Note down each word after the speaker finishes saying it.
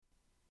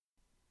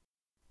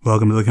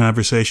Welcome to the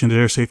conversation at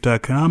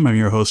airsafe.com. I'm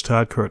your host,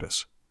 Todd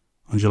Curtis.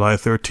 On July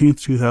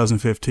 13th,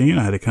 2015,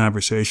 I had a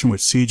conversation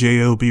with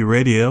CJOB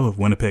Radio of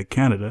Winnipeg,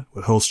 Canada,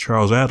 with host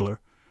Charles Adler,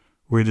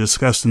 where we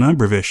discussed a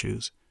number of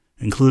issues,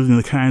 including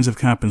the kinds of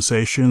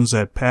compensations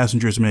that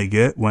passengers may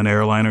get when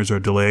airliners are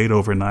delayed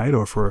overnight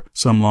or for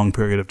some long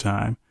period of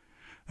time,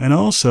 and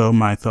also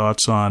my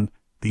thoughts on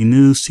the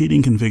new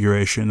seating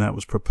configuration that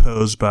was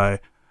proposed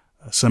by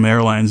some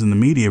airlines in the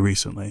media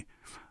recently,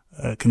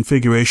 a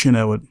configuration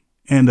that would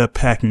end up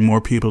packing more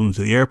people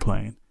into the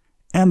airplane,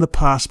 and the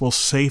possible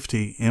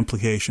safety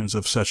implications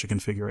of such a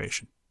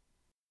configuration.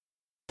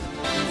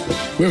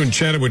 We haven't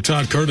chatted with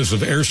Todd Curtis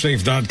of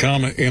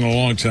airsafe.com in a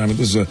long time.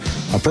 This is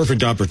a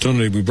perfect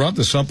opportunity. We brought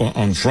this up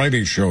on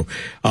Friday's show.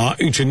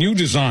 It's a new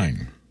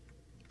design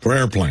for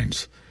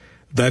airplanes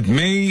that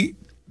may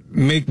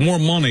make more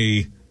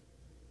money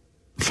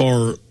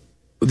for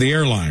the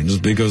airlines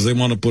because they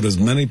want to put as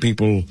many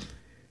people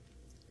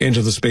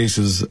into the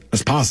spaces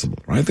as possible,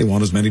 right? They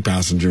want as many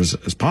passengers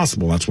as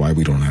possible. That's why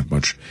we don't have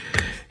much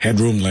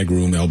headroom,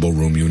 legroom, elbow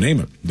room, you name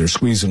it. They're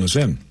squeezing us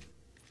in.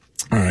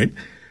 All right.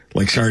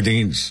 Like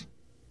sardines.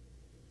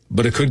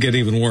 But it could get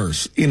even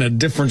worse in a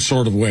different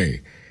sort of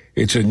way.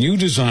 It's a new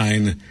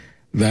design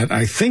that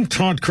I think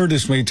Todd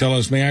Curtis may tell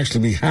us may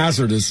actually be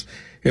hazardous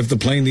if the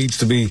plane needs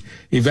to be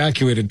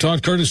evacuated.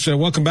 Todd Curtis,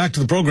 welcome back to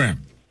the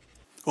program.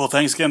 Well,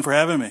 thanks again for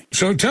having me.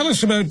 So tell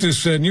us about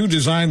this new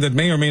design that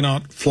may or may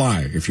not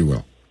fly, if you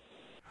will.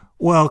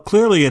 Well,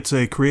 clearly it's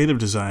a creative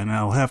design.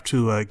 I'll have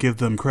to give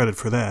them credit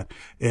for that.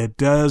 It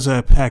does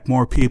pack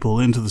more people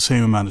into the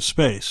same amount of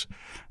space.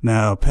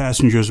 Now,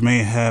 passengers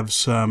may have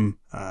some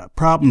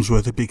problems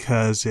with it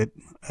because it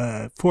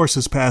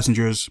forces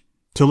passengers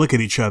to look at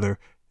each other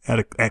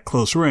at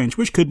close range,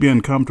 which could be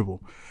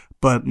uncomfortable.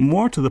 But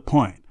more to the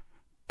point,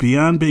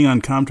 beyond being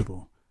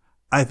uncomfortable,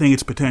 I think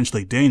it's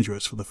potentially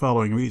dangerous for the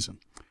following reason.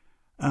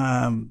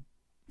 When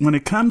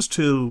it comes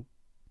to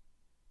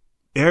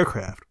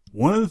aircraft,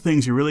 one of the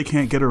things you really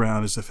can't get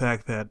around is the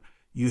fact that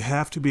you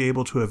have to be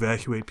able to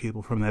evacuate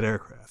people from that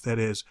aircraft. That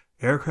is,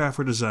 aircraft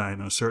are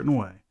designed in a certain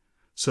way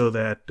so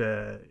that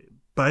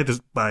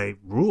by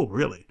rule,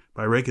 really,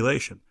 by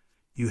regulation,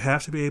 you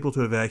have to be able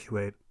to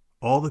evacuate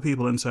all the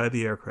people inside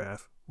the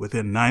aircraft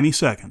within 90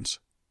 seconds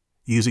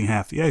using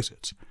half the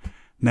exits.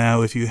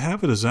 Now, if you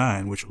have a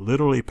design which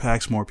literally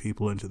packs more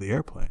people into the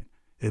airplane,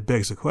 it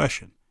begs the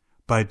question,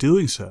 by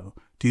doing so,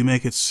 do you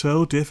make it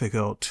so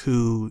difficult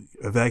to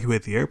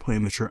evacuate the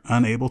airplane that you're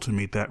unable to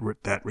meet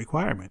that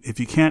requirement? If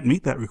you can't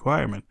meet that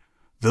requirement,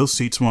 those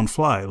seats won't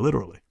fly,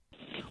 literally.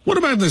 What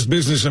about this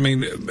business? I mean,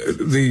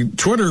 the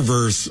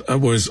Twitterverse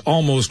was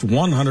almost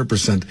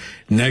 100%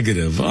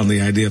 negative on the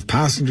idea of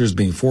passengers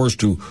being forced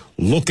to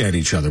look at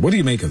each other. What do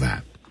you make of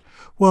that?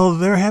 Well,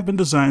 there have been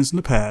designs in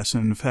the past,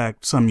 and in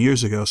fact, some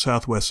years ago,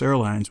 Southwest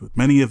Airlines, with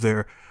many of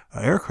their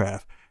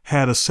aircraft,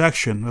 had a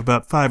section,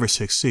 about 5 or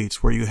 6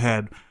 seats, where you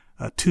had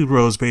 2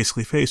 rows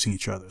basically facing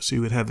each other. So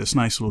you would have this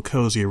nice little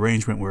cozy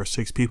arrangement where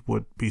 6 people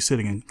would be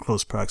sitting in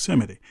close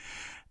proximity.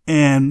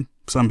 And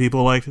some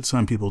people liked it,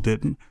 some people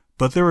didn't.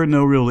 But there were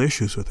no real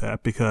issues with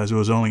that because it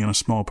was only in a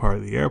small part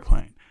of the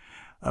airplane.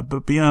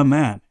 But beyond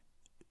that,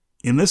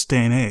 in this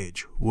day and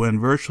age, when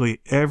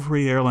virtually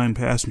every airline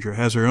passenger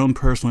has their own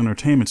personal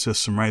entertainment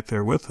system right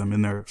there with them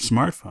in their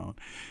smartphone,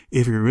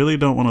 if you really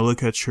don't want to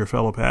look at your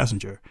fellow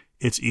passenger,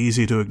 it's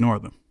easy to ignore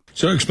them.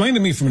 So explain to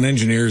me from an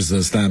engineer's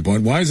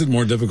standpoint, why is it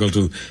more difficult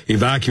to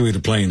evacuate a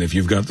plane if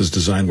you've got this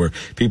design where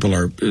people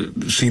are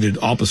seated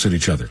opposite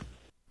each other?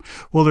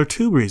 Well, there are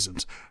 2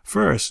 reasons.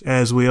 First,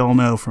 as we all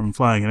know from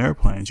flying in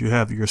airplanes, you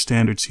have your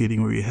standard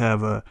seating where you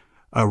have a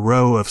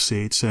row of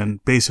seats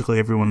and basically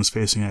everyone is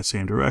facing that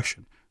same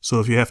direction. So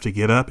if you have to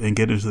get up and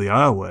get into the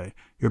aisleway,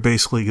 you're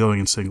basically going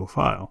in single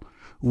file.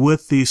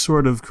 With the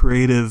sort of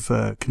creative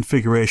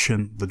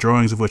configuration, the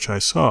drawings of which I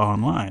saw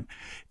online,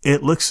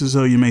 it looks as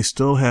though you may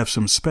still have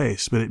some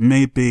space, but it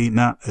may be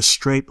not a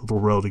straight little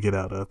row to get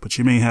out of, but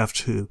you may have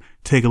to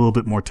take a little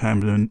bit more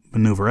time to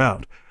maneuver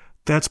out.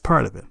 That's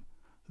part of it.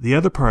 The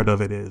other part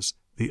of it is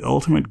the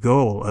ultimate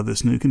goal of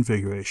this new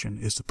configuration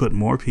is to put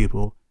more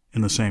people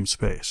in the same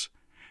space.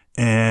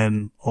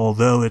 And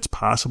although it's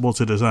possible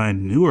to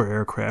design newer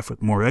aircraft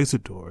with more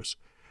exit doors,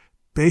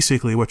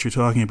 basically what you're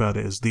talking about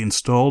is the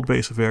installed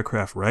base of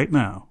aircraft right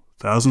now,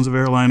 thousands of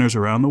airliners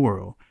around the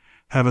world,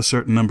 have a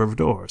certain number of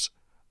doors.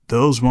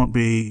 Those won't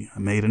be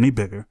made any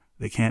bigger.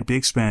 They can't be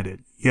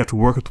expanded. You have to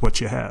work with what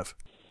you have.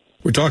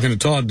 We're talking to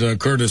Todd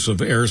Curtis of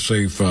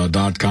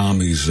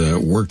airsafe.com. He's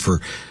worked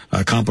for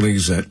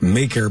companies that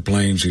make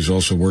airplanes. He's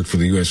also worked for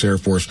the U.S. Air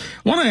Force.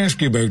 I want to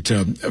ask you about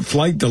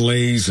flight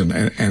delays and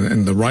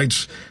the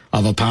rights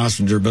of a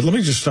passenger, but let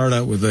me just start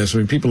out with this. I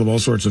mean, people have all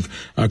sorts of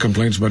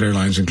complaints about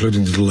airlines,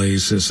 including the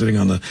delays, sitting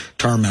on the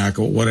tarmac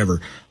or whatever.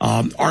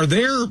 Are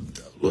there,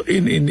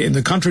 in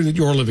the country that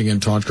you're living in,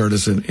 Todd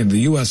Curtis, in the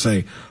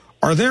USA,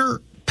 are there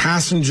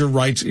passenger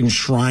rights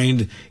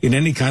enshrined in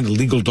any kind of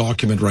legal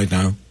document right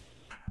now?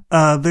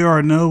 There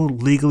are no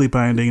legally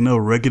binding, no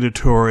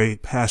regulatory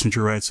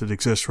passenger rights that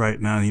exist right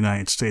now in the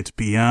United States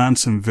beyond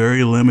some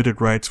very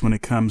limited rights when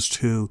it comes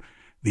to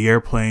the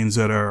airplanes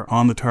that are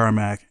on the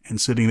tarmac and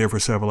sitting there for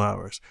several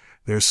hours.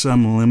 There's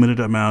some limited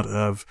amount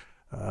of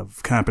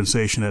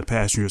compensation that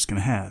passengers can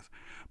have.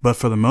 But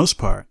for the most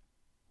part,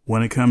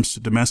 when it comes to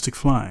domestic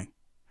flying,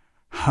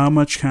 how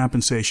much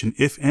compensation,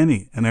 if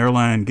any, an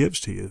airline gives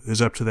to you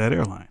is up to that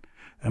airline.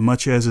 And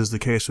much as is the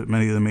case with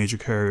many of the major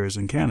carriers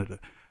in Canada,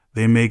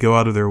 they may go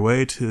out of their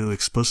way to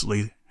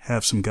explicitly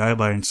have some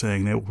guidelines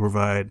saying they will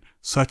provide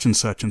such and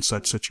such and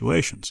such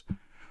situations.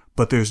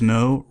 But there's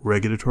no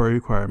regulatory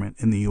requirement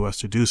in the U.S.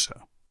 to do so.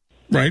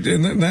 Right,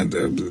 and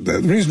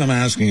the reason I'm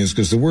asking is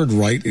because the word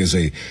right is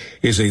a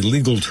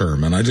legal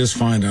term, and I just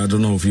find, I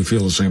don't know if you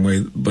feel the same way,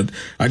 but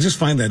I just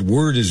find that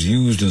word is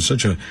used in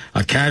such a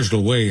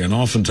casual way, and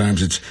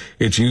oftentimes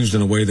it's used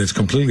in a way that's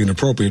completely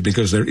inappropriate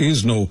because there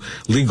is no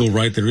legal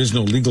right, there is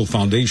no legal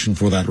foundation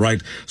for that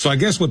right. So I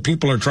guess what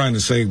people are trying to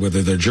say,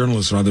 whether they're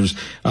journalists or others,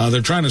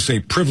 they're trying to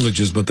say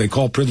privileges, but they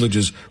call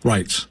privileges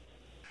rights.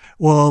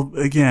 Well,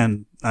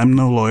 again, I'm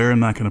no lawyer, I'm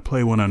not going to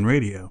play one on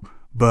radio.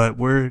 But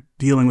we're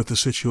dealing with a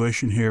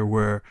situation here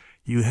where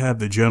you have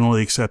the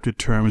generally accepted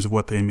terms of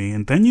what they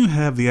mean. Then you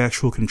have the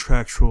actual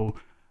contractual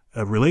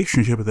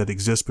relationship that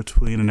exists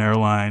between an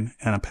airline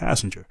and a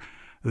passenger.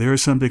 There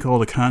is something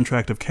called a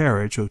contract of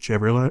carriage, which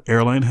every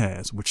airline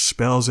has, which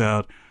spells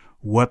out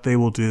what they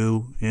will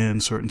do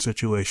in certain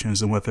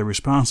situations and what they're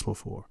responsible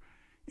for.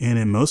 And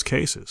in most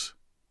cases,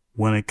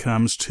 when it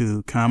comes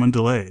to common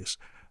delays,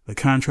 the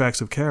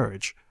contracts of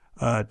carriage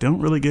don't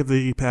really give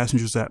the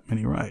passengers that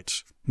many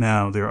rights.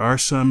 Now, there are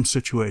some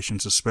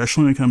situations,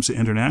 especially when it comes to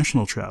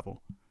international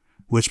travel,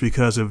 which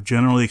because of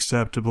generally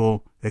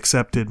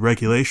accepted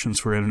regulations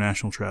for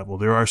international travel,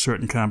 there are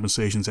certain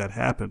compensations that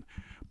happen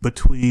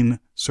between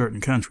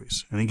certain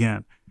countries. And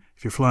again,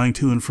 if you're flying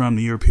to and from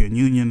the European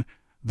Union,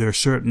 there are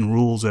certain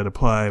rules that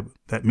apply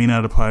that may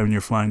not apply when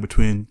you're flying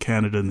between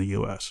Canada and the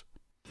U.S.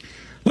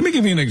 Let me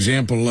give you an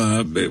example.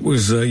 It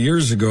was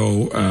years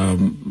ago.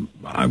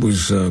 I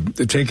was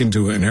taken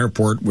to an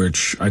airport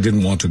which I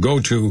didn't want to go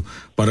to,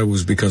 but it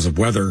was because of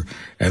weather.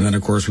 And then,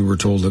 of course, we were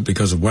told that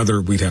because of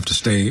weather, we'd have to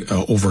stay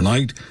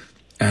overnight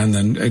and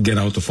then get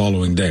out the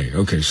following day.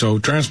 Okay, so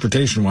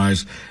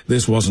transportation-wise,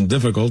 this wasn't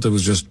difficult. It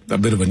was just a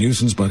bit of a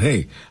nuisance, but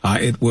hey,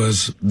 it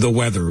was the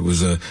weather. It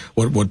was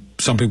what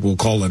some people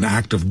call an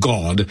act of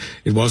God.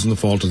 It wasn't the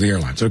fault of the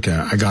airlines. Okay,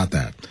 I got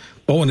that.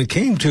 But when it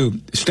came to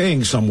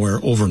staying somewhere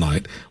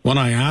overnight, when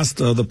I asked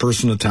the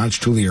person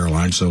attached to the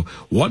airline, so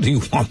what do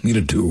you want me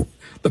to do?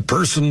 The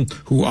person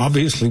who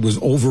obviously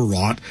was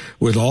overwrought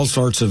with all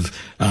sorts of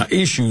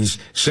issues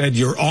said,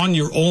 "You're on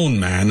your own,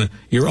 man.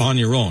 You're on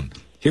your own."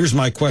 Here's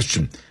my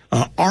question.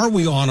 Are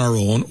we on our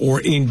own,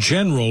 or in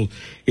general,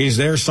 is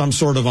there some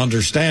sort of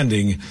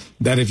understanding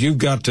that if you've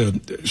got to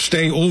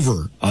stay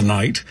over a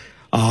night,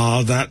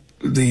 that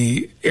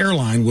the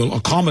airline will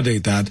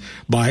accommodate that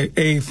by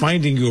A,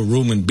 finding you a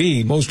room, and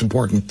B, most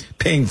important,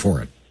 paying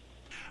for it?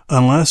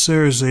 Unless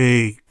there's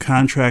a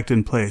contract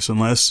in place,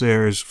 unless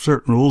there's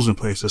certain rules in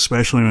place,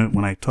 especially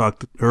when I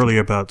talked earlier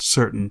about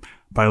certain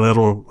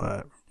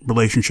bilateral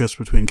relationships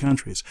between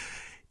countries.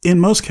 In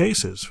most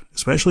cases,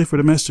 especially for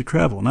domestic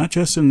travel, not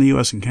just in the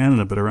U.S. and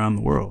Canada, but around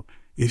the world,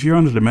 if you're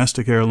on a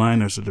domestic airline,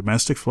 there's a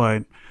domestic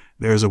flight,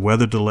 there's a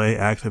weather delay,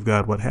 act of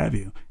God, what have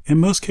you. In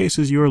most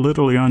cases, you are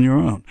literally on your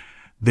own.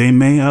 They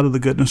may, out of the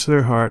goodness of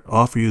their heart,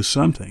 offer you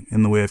something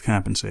in the way of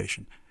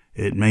compensation.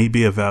 It may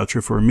be a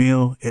voucher for a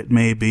meal. It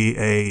may be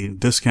a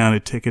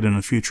discounted ticket in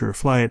a future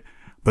flight.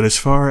 But as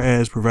far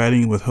as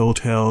providing you with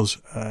hotels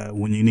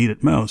when you need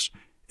it most,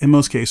 in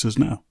most cases,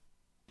 no.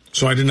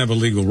 So I didn't have a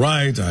legal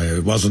right. I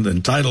wasn't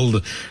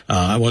entitled.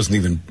 I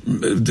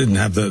didn't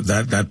have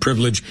that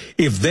privilege.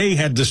 If they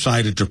had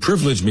decided to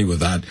privilege me with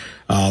that,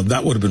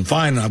 that would have been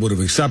fine. I would have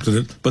accepted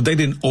it, but they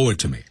didn't owe it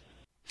to me.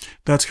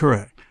 That's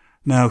correct.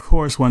 Now, of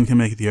course, one can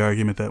make the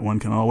argument that one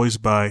can always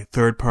buy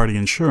third-party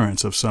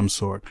insurance of some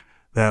sort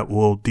that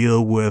will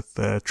deal with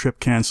trip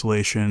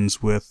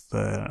cancellations, with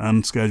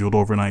unscheduled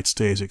overnight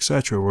stays,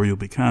 etc., where you'll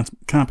be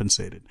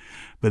compensated.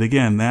 But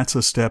again, that's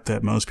a step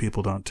that most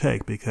people don't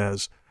take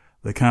because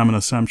the common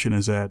assumption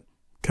is that,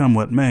 come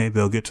what may,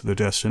 they'll get to their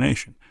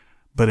destination.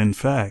 But in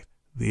fact,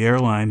 the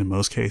airline, in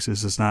most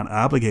cases, is not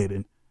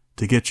obligated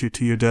to get you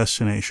to your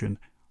destination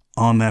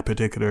on that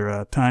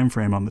particular time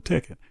frame on the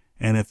ticket.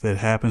 And if it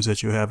happens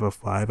that you have a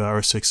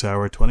 5-hour,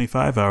 6-hour,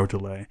 25-hour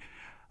delay,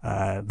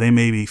 they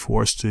may be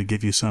forced to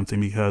give you something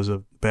because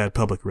of bad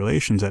public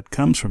relations that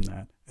comes from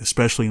that,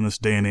 especially in this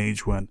day and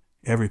age when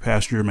every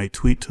passenger may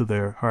tweet to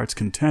their heart's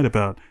content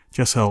about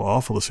just how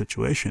awful the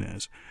situation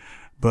is.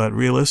 But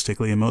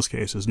realistically, in most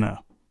cases, no.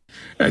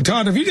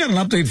 Todd, have you got an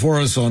update for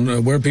us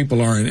on where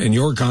people are in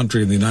your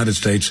country, in the United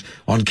States,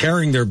 on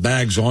carrying their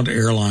bags onto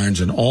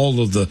airlines and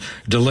all of the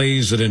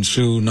delays that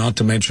ensue, not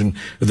to mention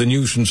the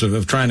nuisance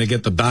of trying to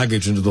get the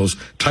baggage into those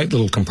tight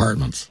little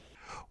compartments?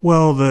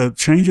 Well, the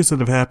changes that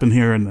have happened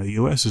here in the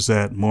U.S. is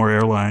that more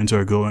airlines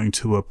are going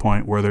to a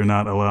point where they're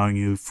not allowing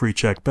you free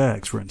check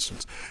bags, for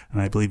instance.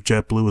 And I believe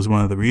JetBlue was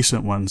one of the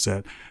recent ones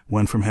that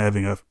went from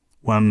having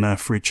one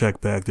free check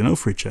bag to no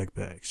free check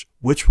bags,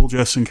 which will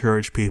just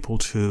encourage people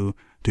to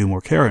do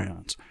more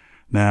carry-ons.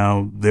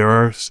 Now, there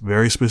are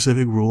very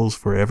specific rules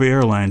for every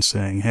airline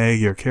saying, hey,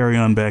 your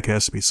carry-on bag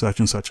has to be such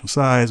and such in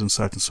size and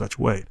such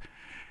weight.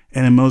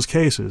 And in most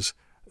cases,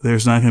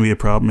 there's not going to be a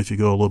problem if you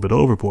go a little bit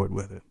overboard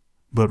with it.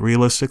 But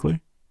realistically,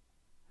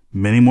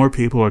 many more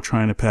people are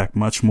trying to pack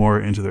much more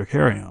into their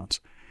carry-ons.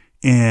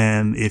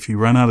 And if you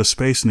run out of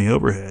space in the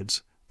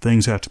overheads,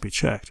 things have to be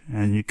checked.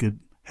 And you could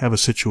have a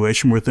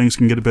situation where things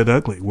can get a bit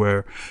ugly,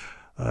 where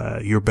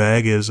your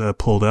bag is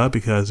pulled out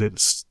because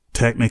it's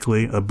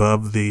technically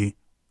above the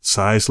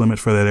size limit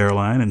for that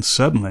airline, and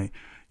suddenly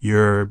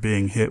you're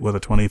being hit with a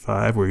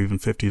 $25 or even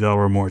 $50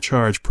 or more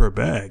charge per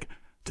bag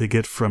to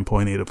get from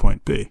point A to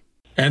point B.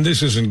 And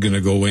this isn't going to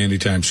go away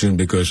anytime soon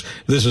because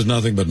this is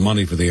nothing but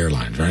money for the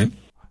airlines, right?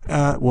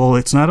 Well,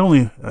 it's not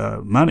only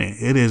money.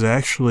 It is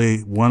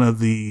actually one of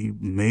the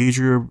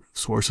major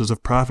sources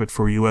of profit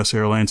for U.S.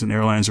 airlines and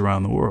airlines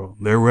around the world.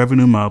 Their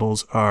revenue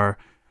models are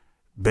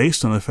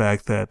based on the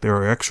fact that there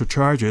are extra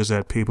charges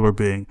that people are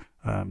being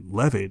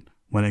levied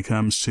when it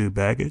comes to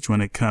baggage,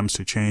 when it comes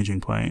to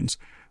changing planes,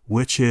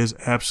 which is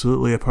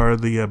absolutely a part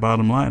of the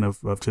bottom line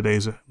of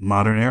today's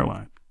modern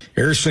airline.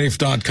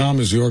 Airsafe.com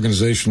is the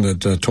organization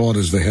that Todd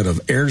is the head of.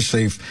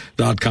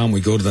 Airsafe.com.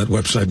 We go to that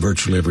website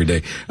virtually every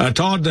day.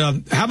 Todd,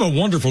 have a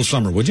wonderful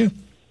summer, would you?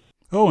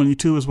 Oh, and you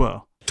too as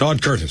well.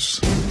 Todd Curtis.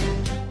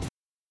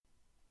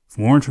 For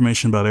more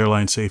information about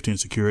airline safety and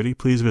security,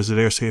 please visit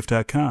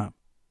airsafe.com.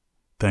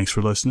 Thanks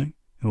for listening,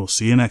 and we'll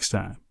see you next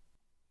time.